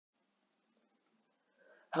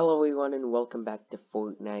Hello everyone and welcome back to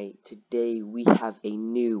Fortnite. Today we have a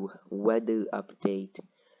new weather update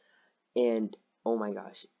and oh my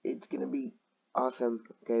gosh, it's gonna be awesome.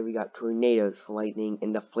 Okay, we got tornadoes, lightning,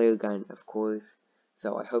 and the flare gun of course.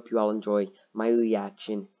 So I hope you all enjoy my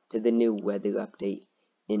reaction to the new weather update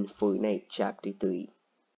in Fortnite Chapter 3.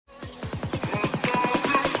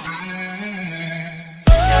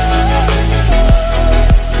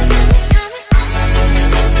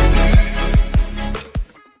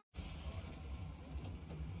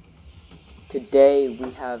 Today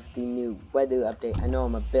we have the new weather update. I know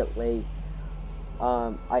I'm a bit late.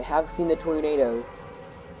 I have seen the tornadoes.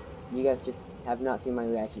 You guys just have not seen my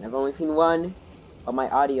reaction. I've only seen one, but my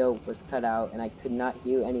audio was cut out and I could not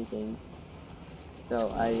hear anything.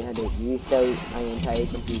 So I had to restart my entire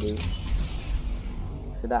computer.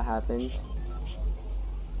 So that happened.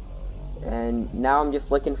 And now I'm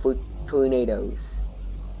just looking for tornadoes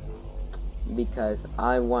because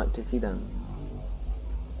I want to see them.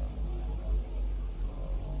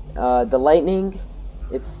 The lightning,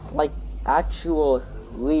 it's like actual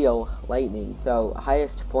real lightning, so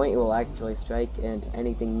highest point it will actually strike, and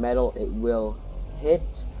anything metal it will hit,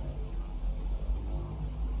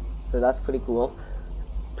 so that's pretty cool.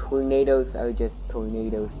 Tornadoes are just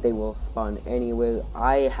tornadoes, they will spawn anywhere.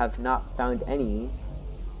 I have not found any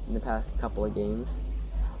in the past couple of games.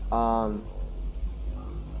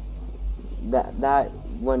 That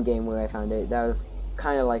one game where I found it, that was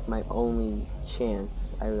kind of like my only chance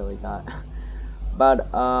I really got. But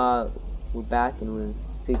we're back and we're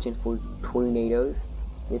searching for tornadoes.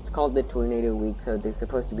 It's called the tornado week, so they're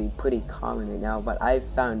supposed to be pretty common right now, but I've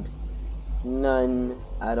found none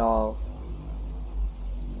at all.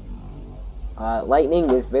 Lightning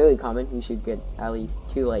is very common. You should get at least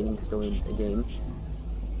 2 lightning storms a game.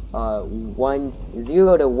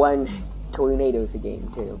 0 to 1 tornadoes a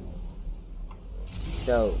game too.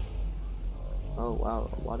 So, oh wow,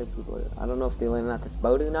 a lot of people I don't know if they're landing at this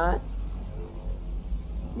boat or not,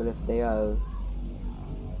 but if they are,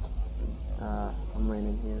 I'm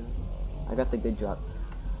landing here. I got the good drop.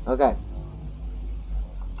 Okay.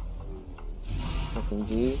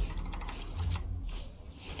 SMG.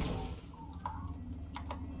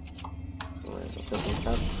 Alright, let's open this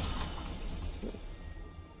up.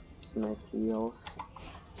 Some nice heals.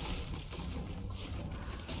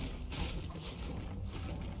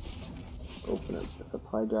 Open up the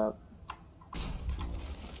supply drop.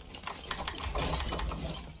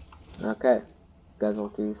 Okay. Guzzle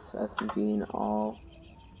juice, SMG and all.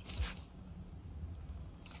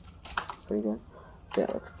 Pretty good. Okay,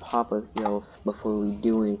 let's pop our heals before we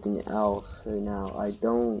do anything else right now. By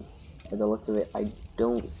the looks of it, I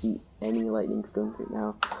don't see any lightning storms right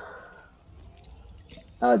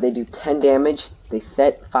now. They do 10 damage. They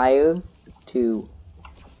set fire to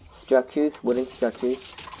structures, wooden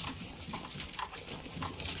structures.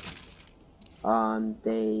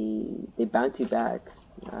 They bounce you back.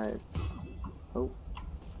 Oh.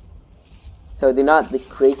 So they're not the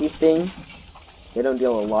craziest thing. They don't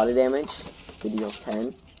deal a lot of damage. They deal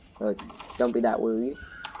 10. So don't be that worried.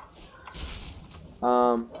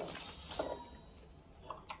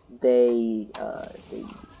 They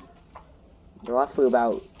last for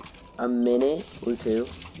about a minute or 2.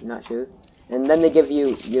 I'm not sure. And then they give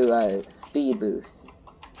you your speed boost.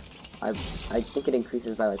 I think it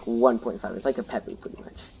increases by like 1.5. It's like a pepper pretty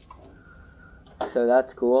much. So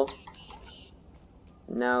that's cool.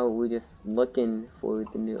 Now we're just looking for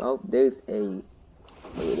the new. Oh, there's a. Look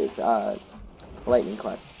at this. Lightning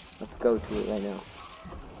clap. Let's go to it right now.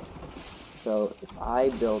 So if I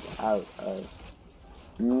build out of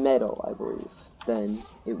metal, I believe, then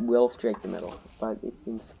it will strike the metal, but it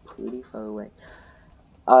seems pretty far away.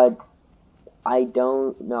 I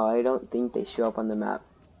don't think they show up on the map,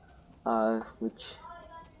 which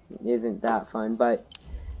isn't that fun, but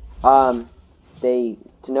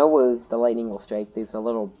to know where the lightning will strike, there's a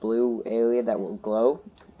little blue area that will glow.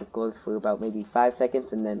 It glows for about maybe 5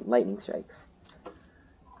 seconds and then lightning strikes.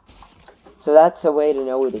 So that's a way to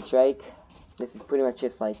know where to strike. This is pretty much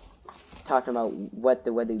just like talking about what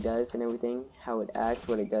the weather does and everything, how it acts,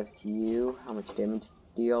 what it does to you, how much damage it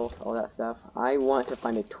deals, all that stuff. I want to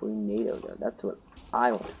find a tornado though. That's what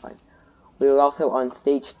I want to find. We are also on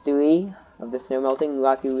stage 3 of the snow melting.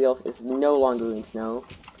 Rocky Wheels is no longer in snow.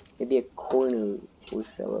 Maybe a corner or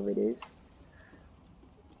so of it is.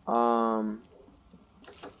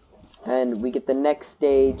 And we get the next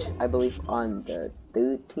stage, I believe, on the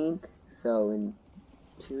 13th. So in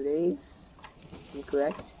 2 days, am I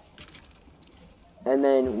correct? And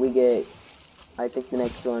then we get, I think the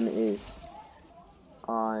next one is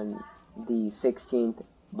on the 16th,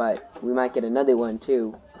 but we might get another one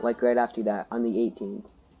too, like right after that, on the 18th.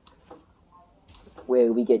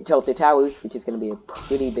 where we get Tilted Towers, which is going to be a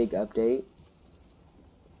pretty big update.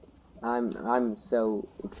 I'm so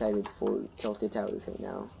excited for Tilted Towers right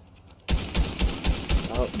now.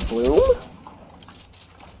 Oh, Bloom?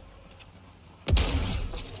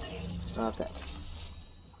 Okay.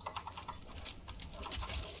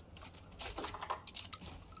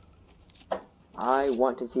 I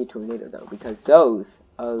want to see a tornado though, because those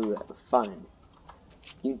are fun.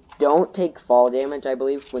 You don't take fall damage, I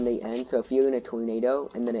believe, when they end. So if you're in a tornado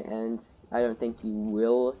and then it ends, I don't think you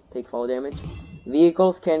will take fall damage.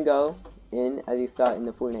 Vehicles can go in, as you saw in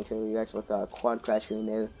the Fortnite trailer. You actually saw a quad crasher in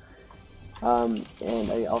there.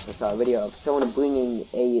 And I also saw a video of someone bringing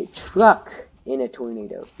a truck in a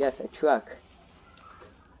tornado. Yes, a truck.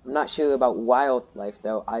 I'm not sure about wildlife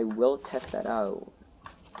though. I will test that out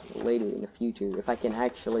later in the future if I can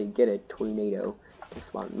actually get a tornado to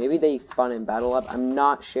spawn. Maybe they spawn in Battle Lab. I'm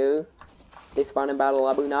not sure if they spawn in Battle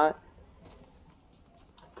Lab or not.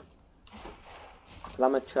 But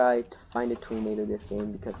I'm gonna try to find a tornado this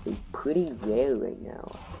game because they're pretty rare right now.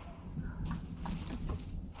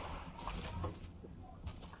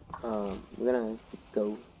 We're gonna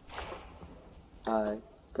go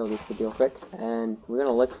this video quick, and we're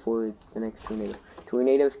gonna look for the next tornado.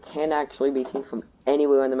 Tornadoes can actually be seen from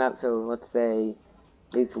anywhere on the map, so let's say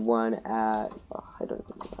there's one at, oh, I don't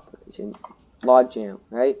know the location, Log Jam,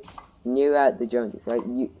 right? Near at the Joneses, right?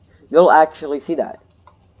 You'll actually see that,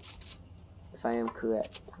 if I am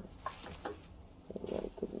correct.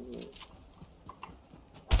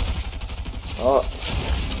 Oh.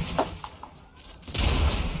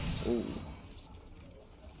 Ooh.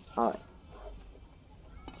 Alright.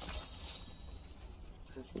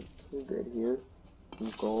 Nothing too good here.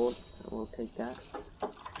 Some gold. I will take that.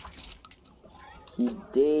 He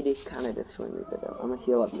did kind of destroy me, but I'm gonna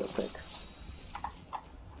heal up real quick.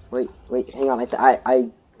 Wait, hang on.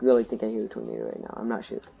 I really think I hear a tornado right now. I'm not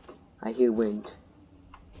sure. I hear wind.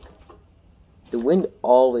 The wind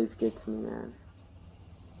always gets me, man.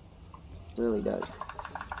 It really does.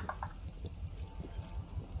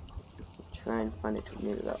 Try and find a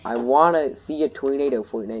tornado though. I want to see a tornado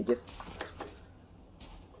Fortnite. Just,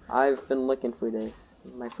 I've been looking for this.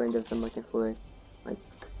 My friend has been looking for it. Like,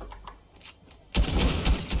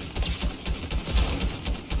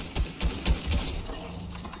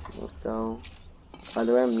 let's go. By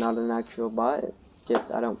the way, I'm not an actual bot. It's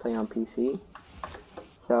just I don't play on PC.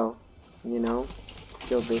 So, you know,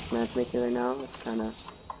 skill-based matchmaking right now. It's kind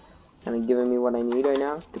of giving me what I need right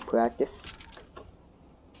now to practice.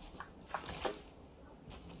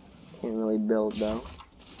 Can't really build though.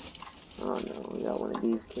 Oh no, we got one of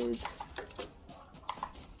these kids.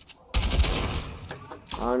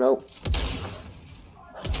 Oh no.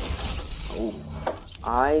 Oh,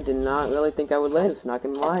 I did not really think I would live, not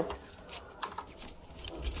gonna lie.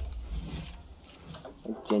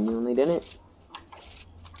 I genuinely didn't.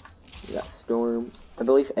 We got storm. I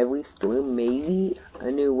believe every storm, maybe a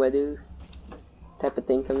new weather type of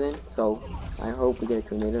thing comes in. So I hope we get a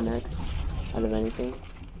tornado next out of anything.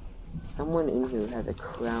 Someone in here has a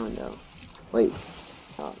crown though. Wait.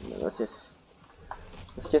 Oh no, that's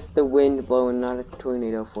just the wind blowing, not a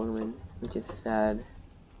tornado forming, which is sad.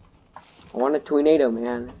 I want a tornado,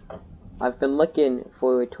 man. I've been looking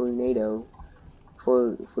for a tornado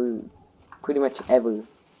for pretty much ever.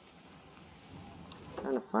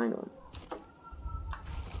 Trying to find one.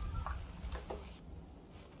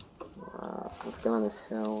 Let's go on this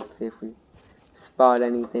hill, see if we spot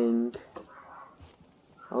anything.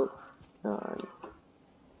 Oh.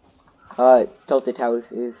 Tilted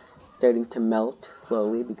Towers is starting to melt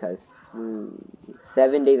slowly because we're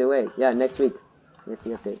 7 days away. Yeah, next week. We have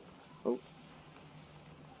the update. Oh.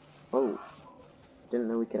 Oh. Didn't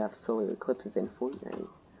know we could have solar eclipses in Fortnite.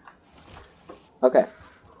 Okay.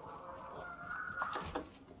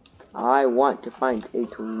 I want to find a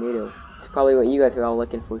tornado. It's probably what you guys are all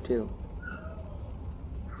looking for too.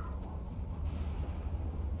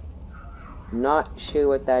 Not sure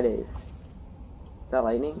what that is. Is that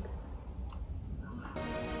lightning?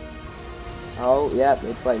 Oh, yep,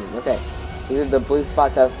 it's lightning. Okay. These are the blue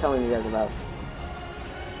spots I was telling you guys about.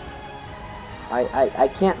 I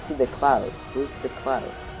can't see the cloud. Where's the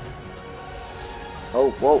cloud?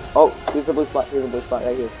 Oh, whoa, oh, here's a blue spot. Here's a blue spot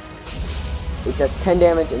right here. It does 10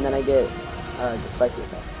 damage, and then I get the spiky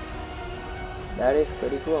effect. That is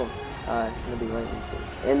pretty cool. It's gonna be lightning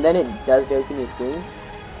soon. And then it does open your screen.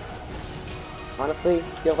 Honestly,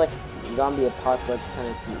 feels like zombie apocalypse kind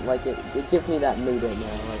of like it gives me that mood right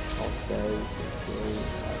now, like all scary,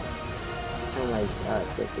 kind of like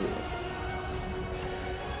sickly.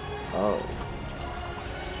 Oh,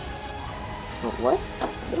 what?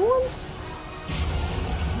 Good one?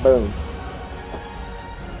 Boom.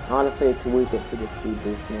 Honestly, it's worth it for the speed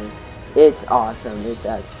boost, man. It's awesome. It's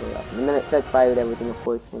actually awesome. And then it sets fire with everything, of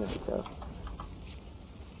course, anyway, so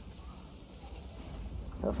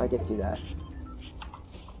if I just do that,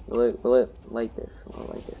 will it like this? Will it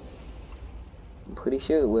like this? I'm pretty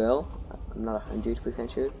sure it will. I'm not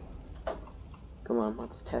 100% sure. Come on,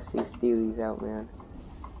 let's test these theories out, man.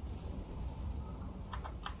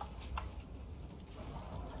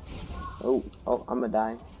 Oh, I'm gonna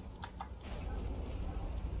die.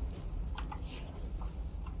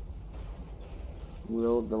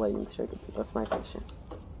 Will the lightning strike it? That's my question.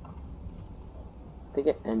 I think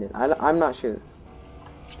it ended. I'm not sure.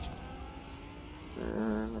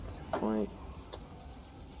 What's the point?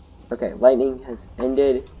 Okay, lightning has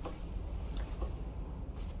ended.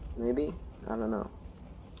 Maybe? I don't know.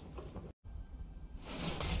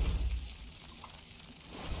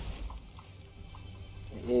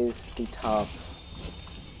 It is the top.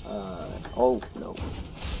 Oh no.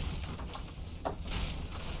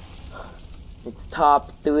 It's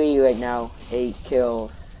top 3 right now. 8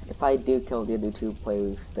 kills. If I do kill the other 2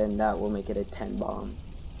 players, then that will make it a 10 bomb.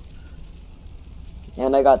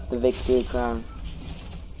 And I got the victory crown.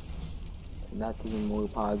 That's even more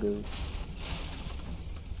poggers.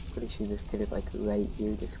 Pretty sure this kid is like right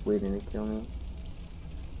here, just waiting to kill me.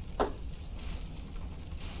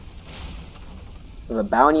 With a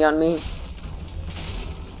bounty on me?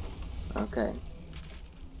 Okay.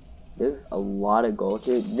 There's a lot of gold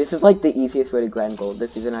here. This is like the easiest way to grind gold.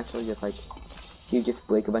 This isn't actually just like, if you just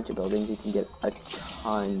break a bunch of buildings, you can get a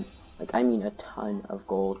ton, like I mean a ton of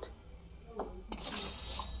gold.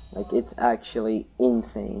 Like it's actually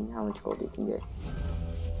insane how much gold you can get.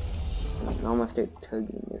 I can almost start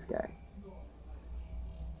targeting this guy.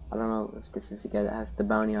 I don't know if this is the guy that has the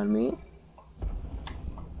bounty on me.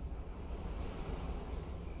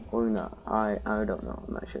 Or not. I don't know.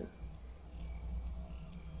 I'm not sure.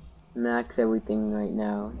 Max everything right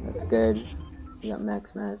now. That's good. We got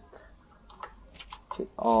max mats.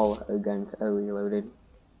 All our guns are reloaded.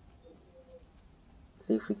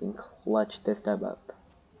 See if we can clutch this dub up.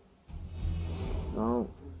 Oh,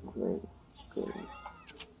 great. Good.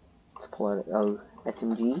 Let's pull out our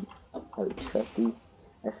SMG. Our trusty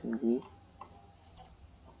SMG.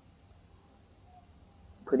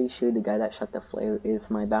 Pretty sure the guy that shot the flare is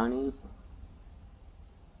my bounty.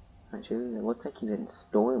 Not sure. It looks like he's in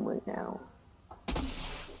storm right now.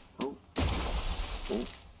 Oh.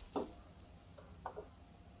 Oh.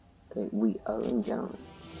 Okay, we are in zone.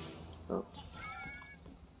 Oh.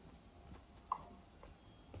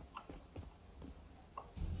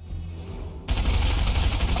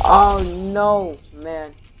 Oh no,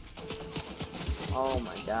 man. Oh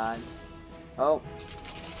my god. Oh.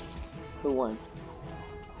 Who won?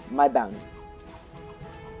 My bounty.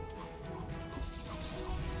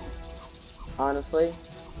 Honestly,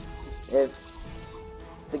 if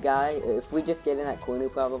we just get in that corner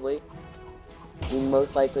probably, we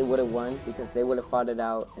most likely would have won because they would have fought it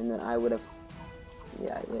out and then I would have,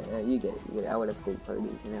 yeah, you get it, I would have stayed party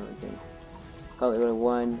and everything. Probably would have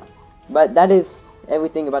won. But that is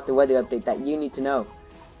everything about the weather update that you need to know.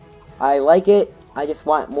 I like it. I just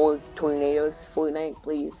want more tornadoes. Fortnite,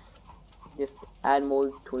 please. Just add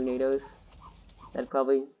more tornadoes. That'd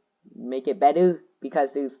probably make it better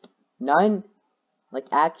because there's none. Like,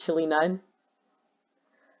 actually none.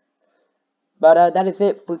 But that is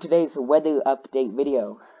it for today's weather update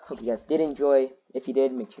video. Hope you guys did enjoy. If you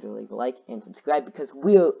did, make sure to leave a like and subscribe because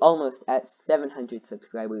we're almost at 700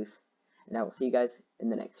 subscribers. And I will see you guys in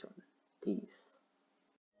the next one. Peace.